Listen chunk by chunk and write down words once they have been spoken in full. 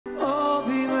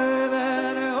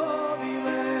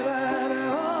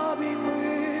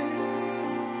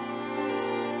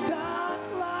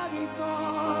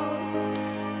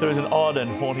There is an odd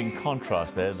and haunting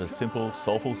contrast there, the simple,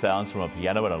 soulful sounds from a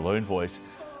piano and a lone voice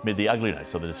amid the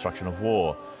ugliness of the destruction of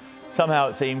war. Somehow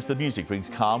it seems the music brings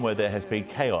calm where there has been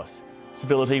chaos,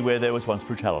 civility where there was once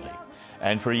brutality.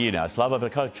 And for a year now, Slava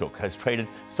Vakarchuk has traded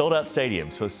sold-out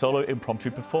stadiums for solo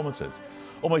impromptu performances.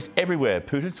 Almost everywhere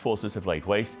Putin's forces have laid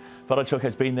waste, Vakarchuk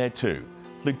has been there too.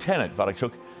 Lieutenant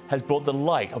Vakarchuk has brought the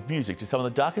light of music to some of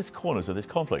the darkest corners of this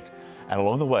conflict, and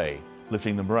along the way,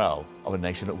 lifting the morale of a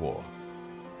nation at war.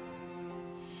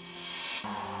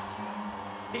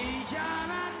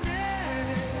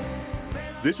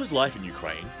 This was life in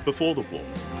Ukraine before the war.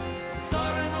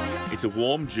 It's a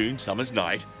warm June summer's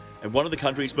night, and one of the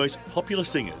country's most popular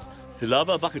singers,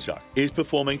 Slava Vakarchuk, is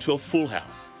performing to a full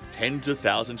house. Tens of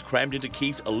thousands crammed into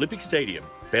Kyiv's Olympic Stadium,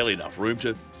 barely enough room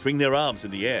to swing their arms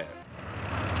in the air.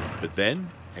 But then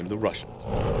came the Russians.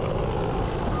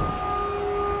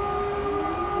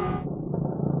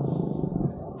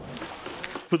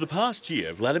 For the past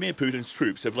year, Vladimir Putin's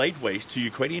troops have laid waste to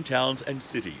Ukrainian towns and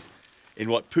cities in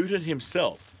what Putin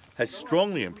himself has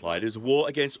strongly implied is a war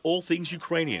against all things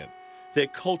Ukrainian, their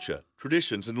culture,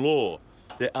 traditions and law,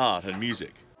 their art and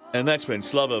music. And that's when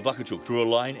Slava Vakarchuk drew a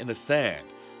line in the sand,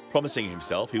 promising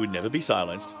himself he would never be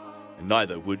silenced, and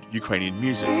neither would Ukrainian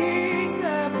music.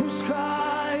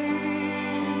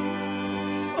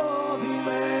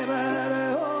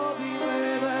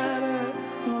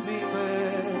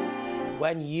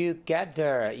 When you get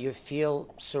there, you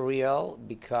feel surreal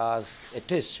because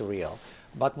it is surreal.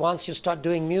 But once you start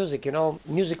doing music, you know,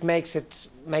 music makes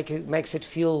it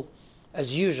feel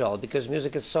as usual, because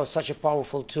music is such a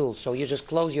powerful tool. So you just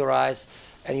close your eyes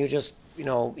and you just, you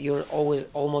know, you're always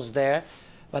almost there.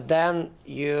 But then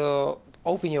you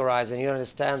open your eyes and you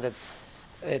understand that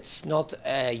it's not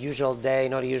a usual day,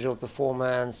 not a usual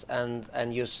performance,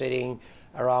 and you're sitting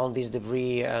around this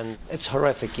debris, and it's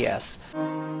horrific, yes.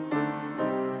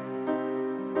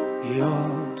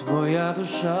 Твоя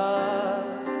душа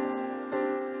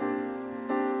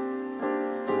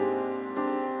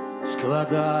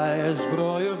складає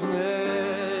зброю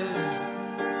вниз.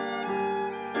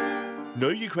 No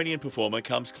Ukrainian performer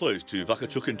comes close to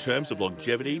Vakarchuk in terms of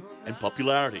longevity and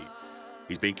popularity.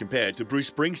 He's been compared to Bruce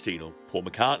Springsteen or Paul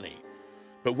McCartney.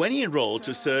 But when he enrolled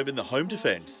to serve in the home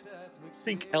defense,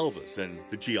 think Elvis and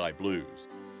the GI Blues.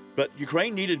 But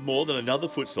Ukraine needed more than another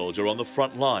foot soldier on the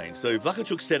front line, so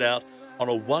Vakarchuk set out on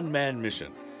a one-man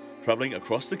mission, travelling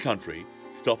across the country,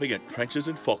 stopping at trenches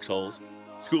and foxholes,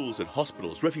 schools and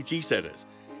hospitals, refugee centres,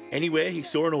 anywhere he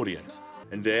saw an audience,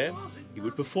 and there he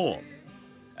would perform.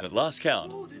 And at last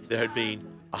count, there had been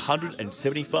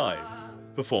 175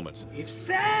 performances.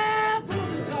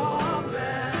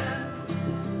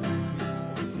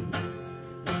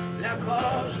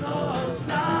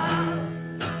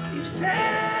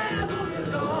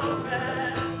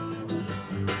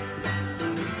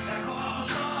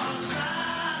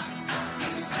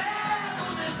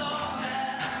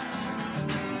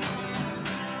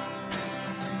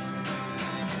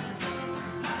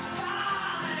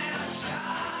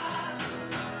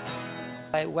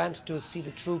 I went to see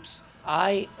the troops.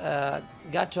 I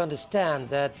got to understand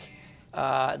that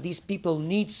these people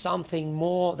need something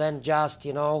more than just,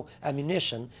 you know,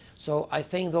 ammunition. So I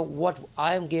think that what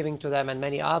I'm giving to them and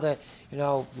many other, you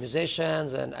know,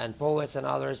 musicians and poets and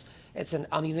others, it's an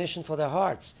ammunition for their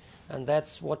hearts. And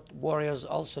that's what warriors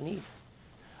also need.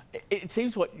 It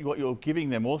seems what you're giving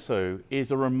them also is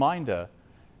a reminder,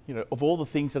 you know, of all the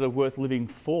things that are worth living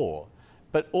for,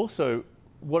 but also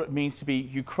what it means to be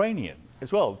Ukrainian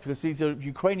as well, because these are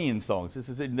Ukrainian songs. This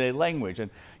is in their language,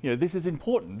 and you know, this is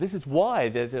important. This is why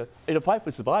in a fight for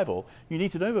survival, you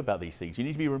need to know about these things. You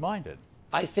need to be reminded.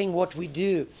 I think what we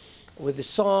do with the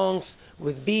songs,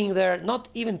 with being there, not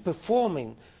even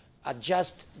performing,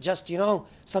 just you know,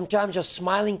 sometimes just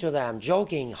smiling to them,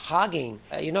 joking, hugging.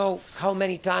 You know how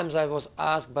many times I was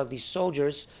asked by these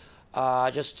soldiers,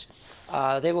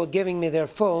 they were giving me their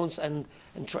phones and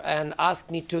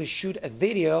asked me to shoot a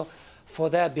video for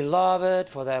their beloved,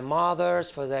 for their mothers,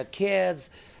 for their kids,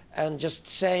 and just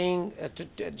saying,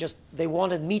 they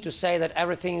wanted me to say that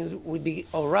everything would be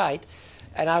all right.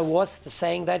 And I was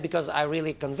saying that because I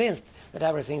really convinced that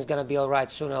everything's going to be all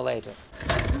right sooner or later.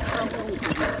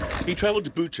 He travelled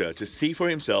to Bucha to see for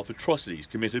himself atrocities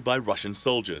committed by Russian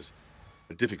soldiers.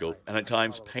 A difficult and at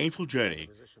times painful journey,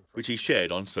 which he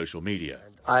shared on social media.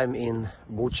 I'm in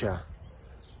Bucha,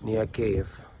 near Kyiv.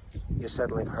 You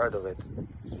certainly have heard of it.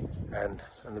 And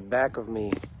on the back of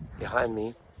me, behind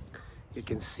me, you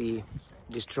can see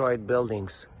destroyed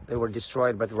buildings. They were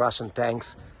destroyed by the Russian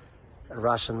tanks,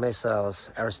 Russian missiles,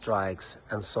 airstrikes,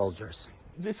 and soldiers.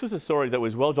 This was a story that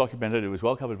was well documented, it was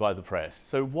well covered by the press.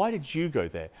 So why did you go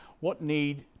there? What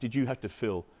need did you have to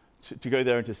fill to go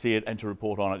there and to see it and to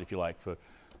report on it, if you like,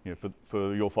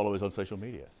 for your followers on social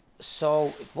media?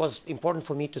 So it was important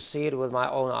for me to see it with my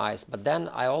own eyes. But then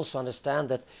I also understand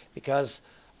that because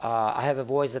I have a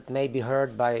voice that may be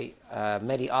heard by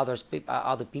many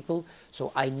other people,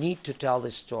 so I need to tell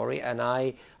this story, and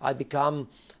I become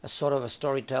a sort of a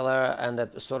storyteller and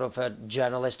a sort of a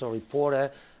journalist or reporter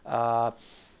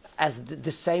as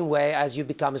the same way as you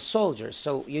become a soldier.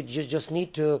 So you just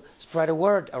need to spread a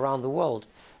word around the world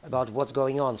about what's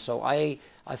going on. So I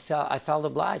felt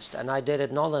obliged, and I did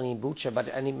it not only in Bucha but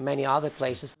in many other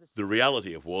places. The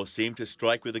reality of war seemed to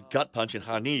strike with a gut punch in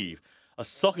Kharkiv, a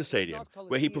soccer stadium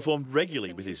where he performed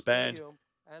regularly with his band,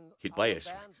 hit by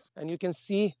airstrikes. And you can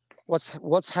see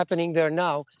what's happening there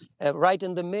now. Right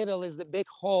in the middle is the big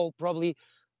hole, probably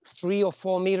 3 or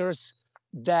 4 meters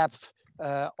depth,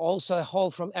 also a hole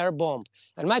from air bomb.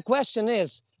 And my question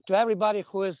is to everybody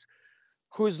who is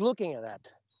looking at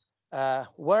that,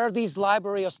 were these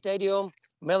library or stadium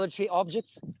military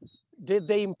objects? Did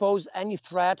they impose any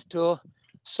threat to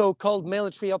so-called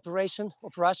military operation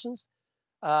of Russians?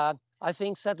 I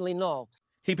think certainly no.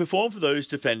 He performed for those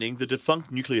defending the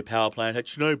defunct nuclear power plant at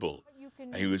Chernobyl,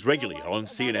 and he was regularly on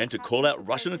CNN to call out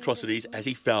Russian atrocities as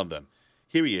he found them.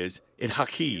 Here he is in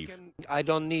Kharkiv. I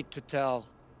don't need to tell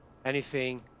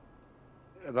anything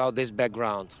about this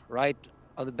background, right?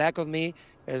 On the back of me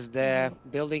is the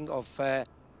building of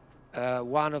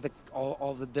one of the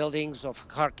buildings of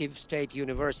Kharkiv State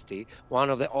University,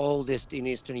 one of the oldest in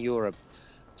Eastern Europe.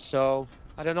 So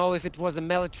I don't know if it was a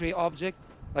military object,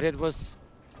 but it was,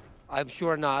 I'm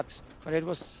sure not, but it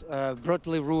was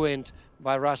brutally ruined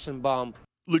by Russian bomb.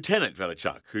 Lieutenant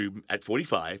Vakarchuk, who at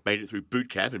 45 made it through boot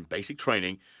camp and basic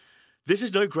training, this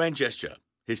is no grand gesture.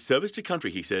 His service to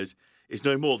country, he says, is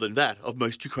no more than that of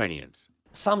most Ukrainians.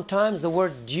 Sometimes the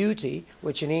word duty,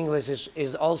 which in English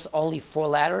is also only 4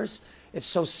 letters, it's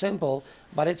so simple,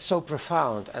 but it's so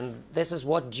profound. And this is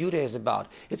what duty is about.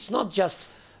 It's not just,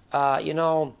 you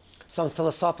know, some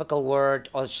philosophical word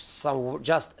or some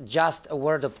just a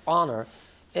word of honor.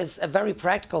 It's a very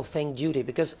practical thing, duty,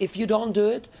 because if you don't do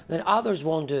it, then others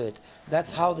won't do it.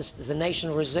 That's how the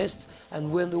nation resists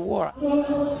and win the war.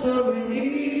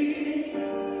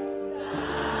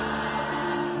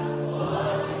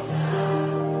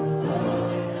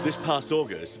 This past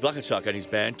August, Vakarchuk and his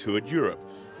band toured Europe,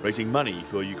 raising money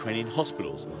for Ukrainian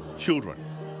hospitals, children,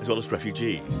 as well as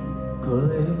refugees.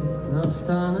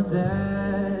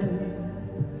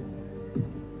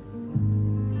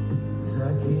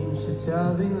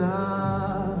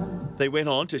 They went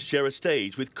on to share a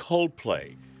stage with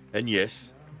Coldplay, and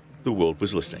yes, the world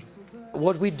was listening.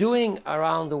 What we're doing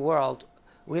around the world,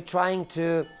 we're trying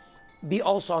to be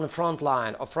also on the front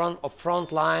line,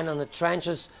 front line on the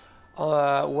trenches,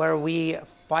 where we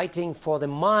fighting for the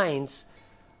minds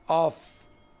of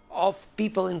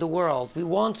people in the world. We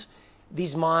want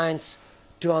these minds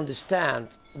to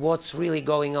understand what's really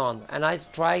going on, and I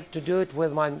try to do it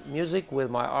with my music, with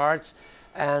my arts,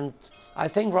 and I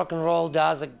think rock and roll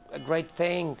does a great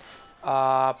thing,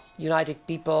 uniting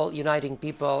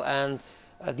people, and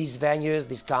these venues,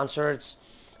 these concerts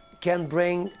can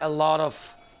bring a lot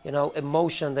of, you know,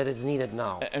 emotion that is needed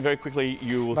now. And very quickly,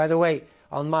 you will... By the way,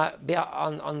 behind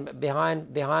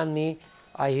me,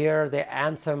 I hear the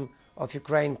anthem of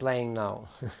Ukraine playing now.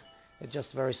 It's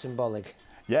just very symbolic.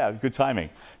 Yeah, good timing.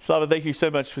 Slava, thank you so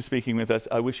much for speaking with us.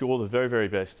 I wish you all the very, very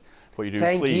best for what you do.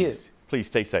 Thank you. Please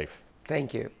stay safe.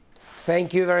 Thank you.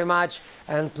 Thank you very much.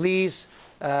 And please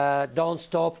don't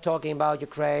stop talking about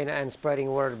Ukraine and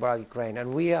spreading word about Ukraine.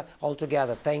 And we are all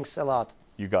together. Thanks a lot.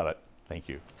 You got it. Thank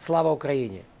you. Slava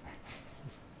Ukraini.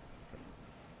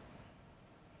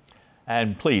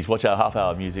 And please watch our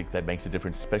half-hour Music That Makes a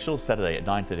Difference special Saturday at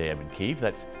 9:30 a.m. in Kyiv.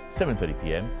 That's 7:30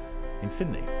 p.m. in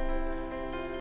Sydney.